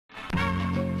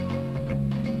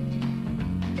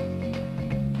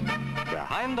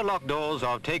Behind the locked doors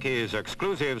of Teiki's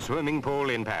exclusive swimming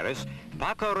pool in Paris,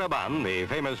 Paco Rabanne, the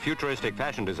famous futuristic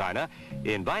fashion designer,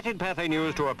 invited Pathé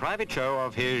News to a private show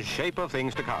of his shape of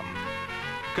things to come.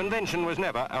 Convention was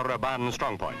never a Rabanne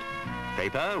strong point.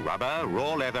 Paper, rubber,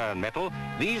 raw leather and metal,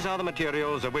 these are the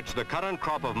materials of which the current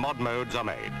crop of mod modes are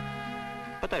made.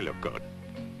 But they look good.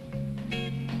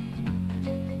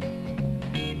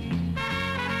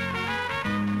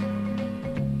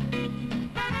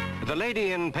 The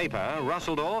lady in paper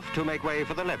rustled off to make way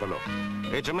for the leather look.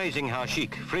 It's amazing how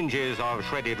chic fringes of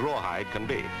shredded rawhide can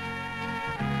be.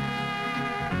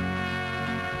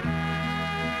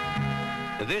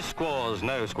 This squaw's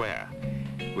no square.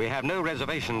 We have no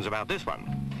reservations about this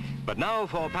one. But now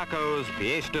for Paco's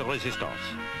pièce de résistance.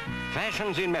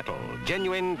 Fashions in metal,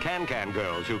 genuine can-can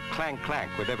girls who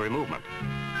clank-clank with every movement.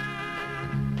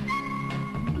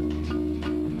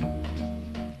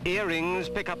 Earrings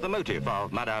pick up the motif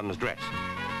of Madame's dress.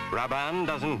 Rabanne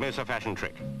doesn't miss a fashion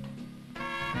trick.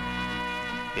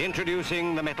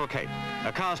 Introducing the metal cape,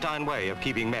 a cast-iron way of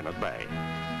keeping men at bay.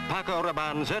 Paco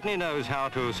Rabanne certainly knows how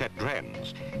to set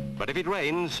trends. But if it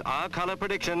rains, our colour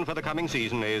prediction for the coming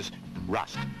season is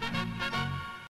rust.